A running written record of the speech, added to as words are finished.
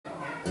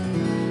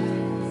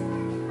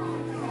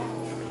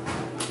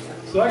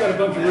So I got a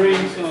bunch of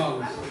rain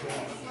songs.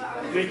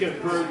 Make it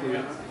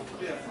appropriate.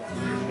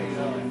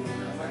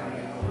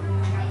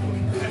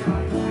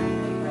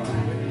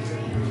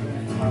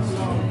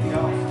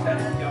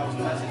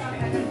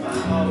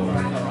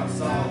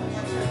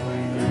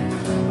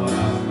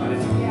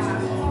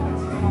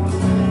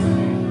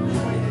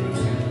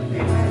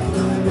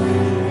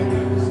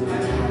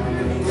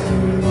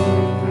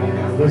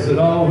 Does it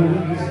always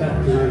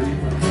have to rain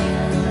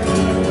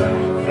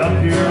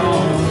up here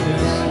on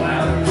this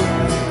mountain?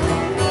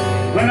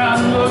 When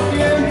I'm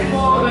looking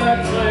for that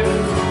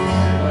place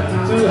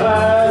to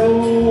hide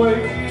away,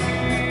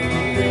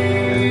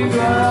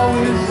 I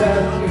always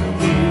have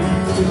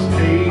to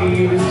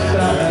stay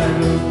inside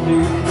of me.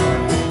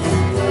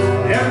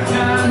 Every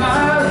time I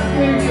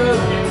think of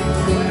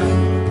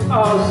you,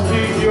 I'll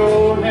speak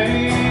your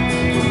name.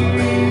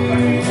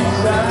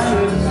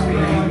 Silent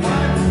screams,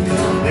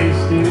 they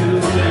still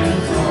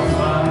dance on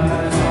my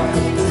heart.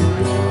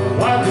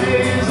 While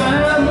days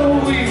and the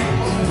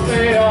weeks,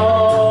 they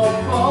all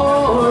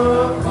fall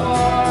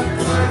apart.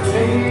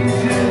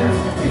 Ages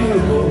in a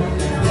book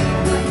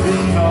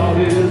is caught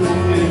in the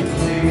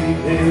empty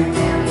day.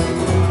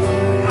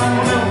 I'm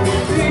never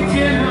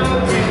thinking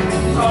of you,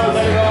 or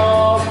they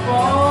all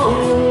fall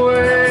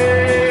away.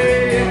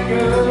 It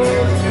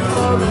goes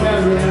your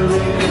memory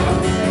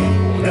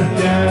left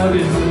out in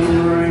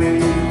the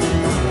rain.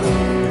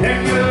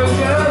 Echoes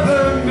of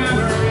her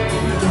memory,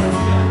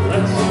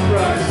 that's the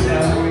price I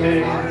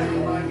pay.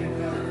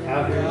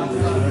 Out here in the rain, out here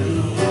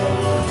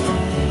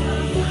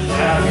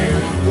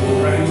in the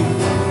rain,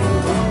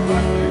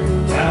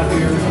 out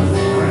here in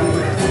the rain.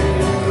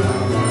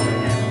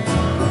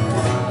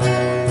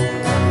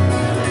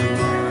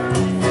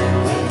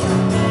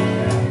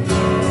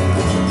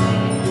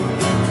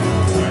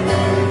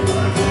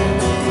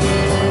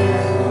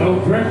 No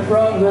drink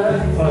from that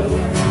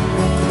puddle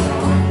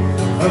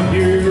of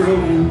your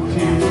own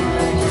tears.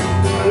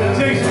 It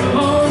takes me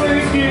long to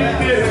get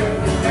there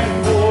and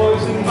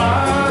poison my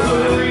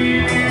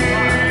ears.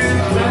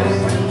 Let's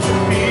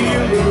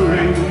feel the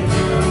rain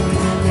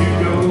you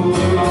go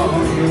along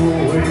your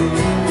way.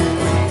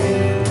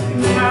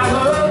 And I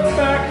look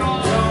back on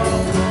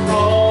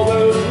all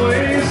those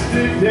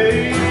wasted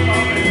days.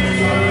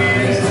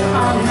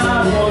 I'm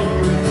not one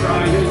for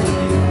trying,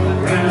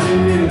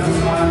 drowning in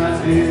my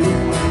day.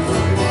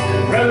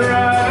 Rather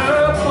ride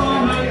up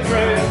on the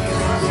trail,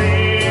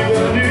 see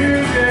the new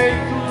day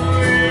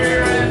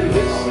clear, and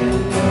listen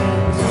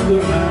to the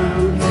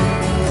sound,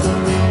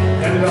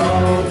 and it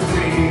all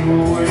came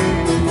away.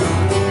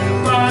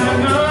 Find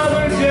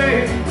another day,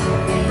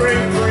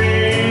 break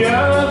free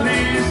of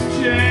these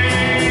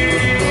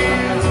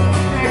chains.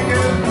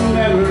 Echoes of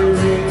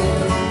memories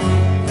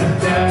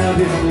left out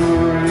in the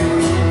rain.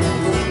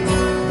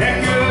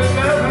 Echoes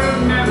of her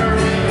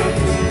memories,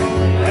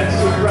 that's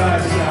the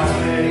price I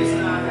pay.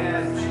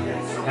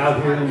 Out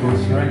here in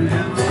this rain,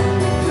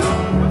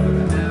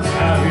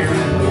 out here in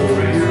the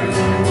rain,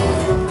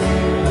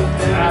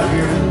 out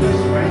here in this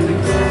rain.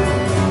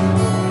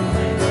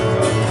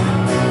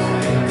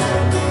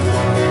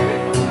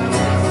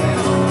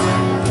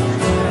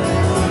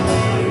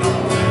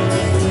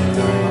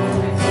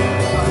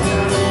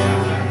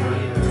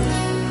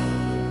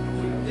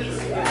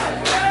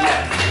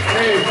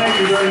 Hey, thank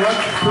you very much.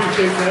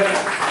 Appreciate that.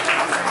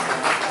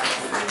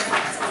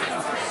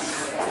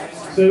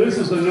 So this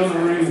is another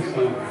rain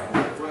song.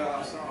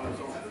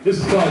 This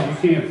is called You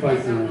Can't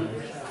Fight the Rain.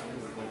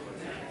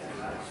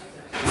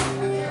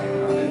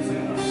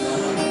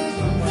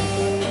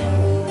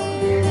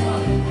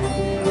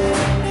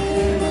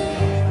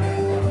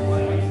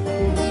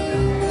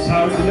 It's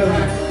hard to know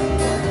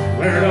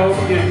where it all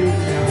began.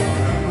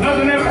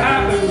 Nothing ever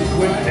happens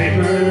with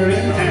paper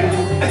in hand.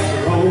 The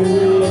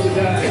roll of the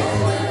dice,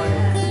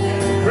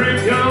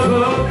 break of a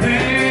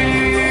pen,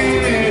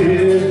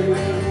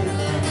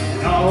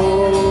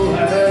 all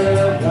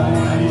at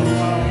once.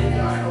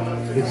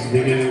 It's the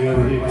beginning of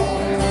the year.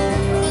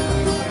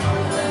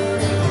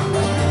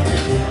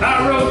 I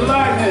rode the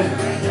lightning,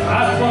 I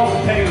fought the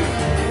pain,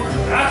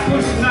 I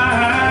pushed my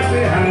hide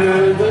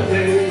behind the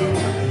day.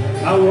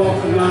 I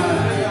walked the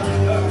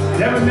line,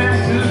 never meant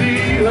to be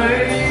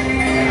late.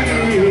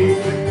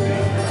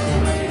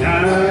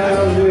 Now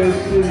it's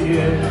to the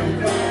end,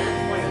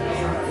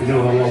 you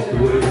know I walked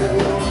away.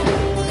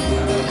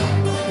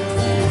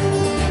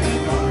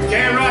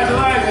 Can't ride the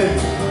lightning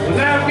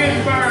without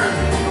getting burned.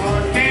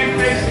 Can't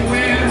face the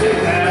wind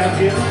without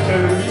getting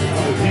turned.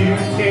 But you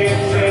can't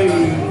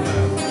change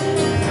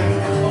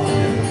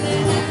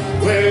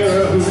where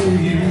or who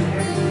you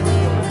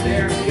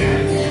can.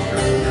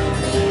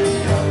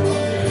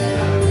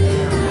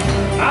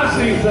 I've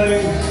seen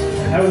things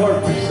that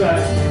weren't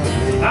precise.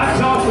 I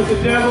talked with the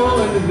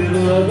devil in the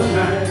middle of the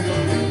night.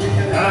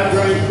 I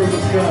drank from a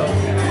cup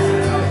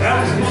that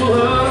was full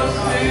of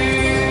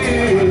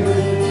sin.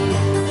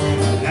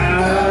 I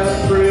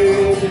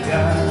prayed to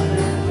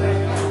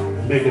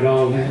God, make it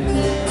all in.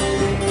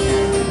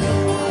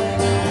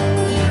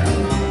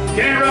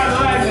 Can't ride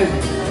lightning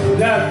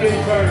without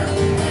getting burned.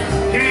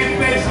 Can't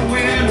face the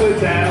wind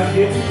without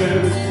getting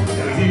burned.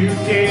 You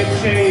can't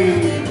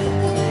change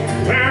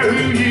where who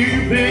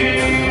you've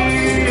been.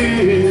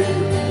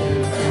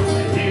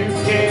 You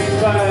can't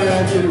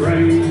fight the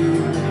rain,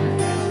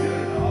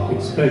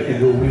 expecting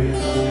to win.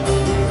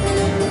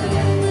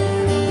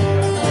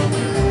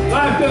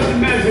 Life doesn't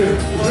measure the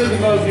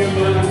rhythm of your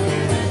mind.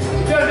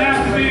 It doesn't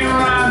have to be a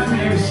rhyme for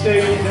you to stay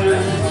in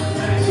time.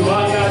 So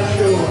I'm not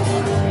sure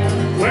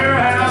where or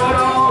how it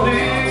all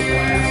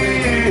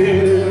ends.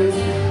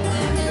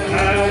 I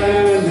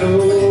know,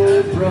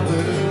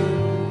 brother,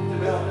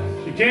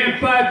 you can't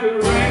fight the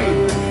rain.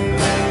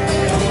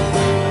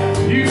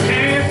 You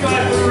can't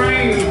fight the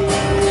rain.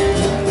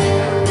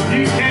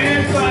 You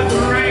can't fight the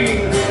rain.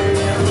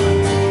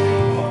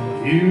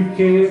 You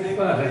can't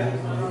fight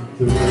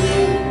the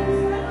rain.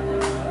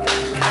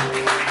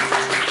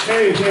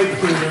 Hey, thank you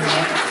very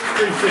much.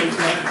 Appreciate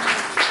that.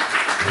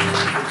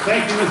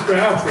 Thank you, Mr.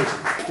 Alfred,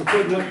 for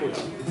putting up with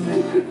it.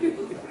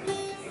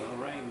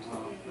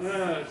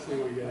 Let's see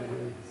what we got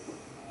here.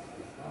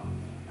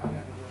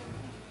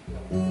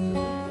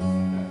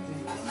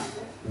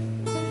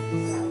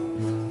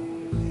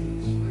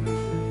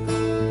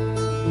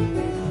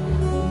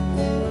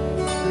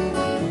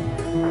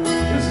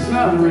 This is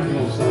not an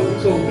original song.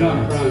 It's old John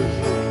Prine's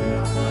song.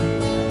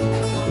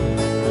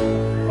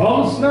 All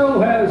the snow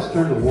has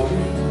turned to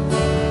water.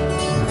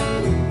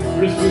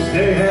 Christmas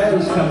Day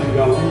has come and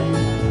gone.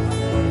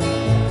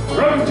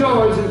 Broken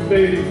joys and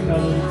faded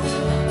colors,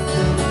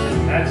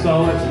 that's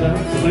all that's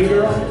left to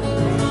linger on.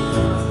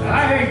 I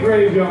hate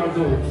graveyards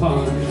over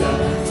pawn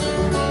shops,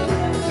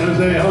 cause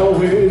they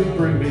always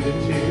bring me to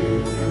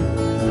tears.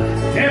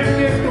 Can't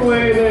forget the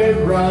way they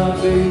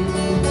robbed me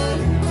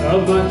of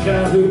my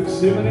childhood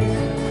symphony.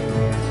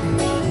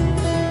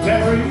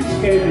 Memories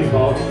gave me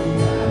more,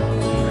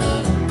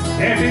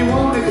 and they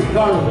wanted the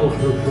carnival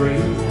for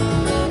free.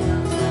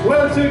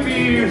 Well, it took me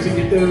years to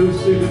get those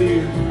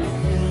souvenirs.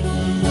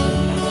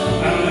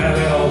 I don't know how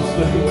they all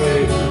slipped away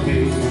from me.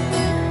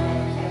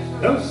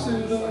 Those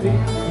souvenirs.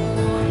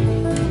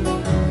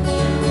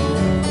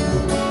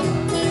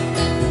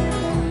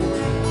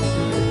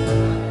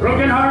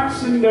 Broken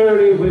hearts and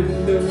dirty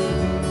windows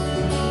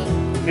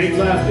make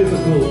life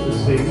difficult to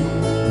see.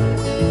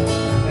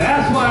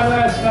 That's why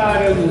last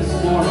night and this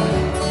morning,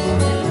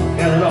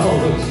 hell, it all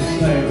looks the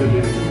same to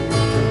me.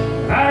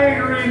 I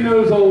ain't reading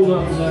those old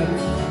love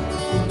letters,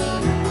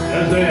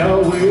 as they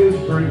always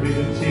bring me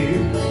to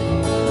tears.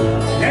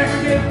 Can't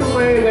forget the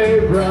way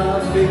they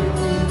brought me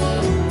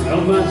of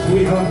my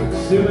sweetheart's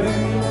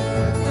souvenirs.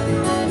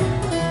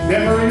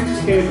 Memories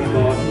can't be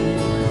bought,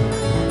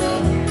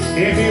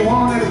 can't be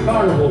won at a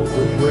carnival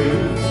for free.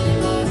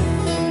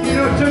 You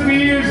know, it took me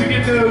years to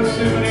get those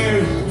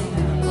souvenirs.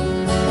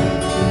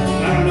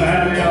 I don't know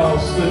how they all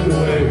slipped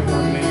away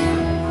from me.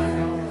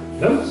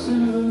 Those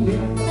souvenirs.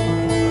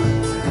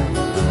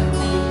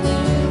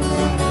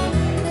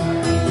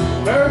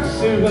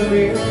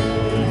 Souvenir.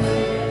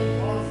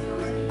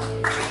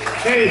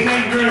 Hey,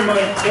 thank you very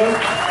much,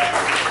 folks.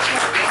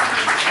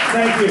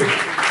 Thank you.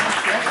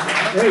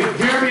 Hey,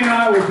 Jeremy and I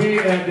will be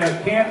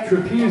at Camp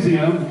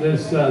Trapezium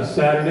this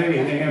Saturday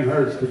in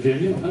Amherst,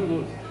 Virginia. I don't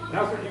know,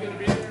 Alfred, you going to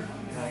be there?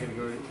 I'm going to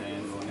go to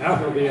 10.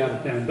 Alfred will be out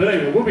of town. But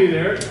anyway, we'll be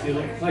there. If you'd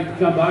like to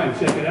come by and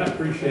check it out,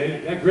 appreciate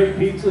it. Got great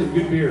pizza and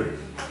good beer.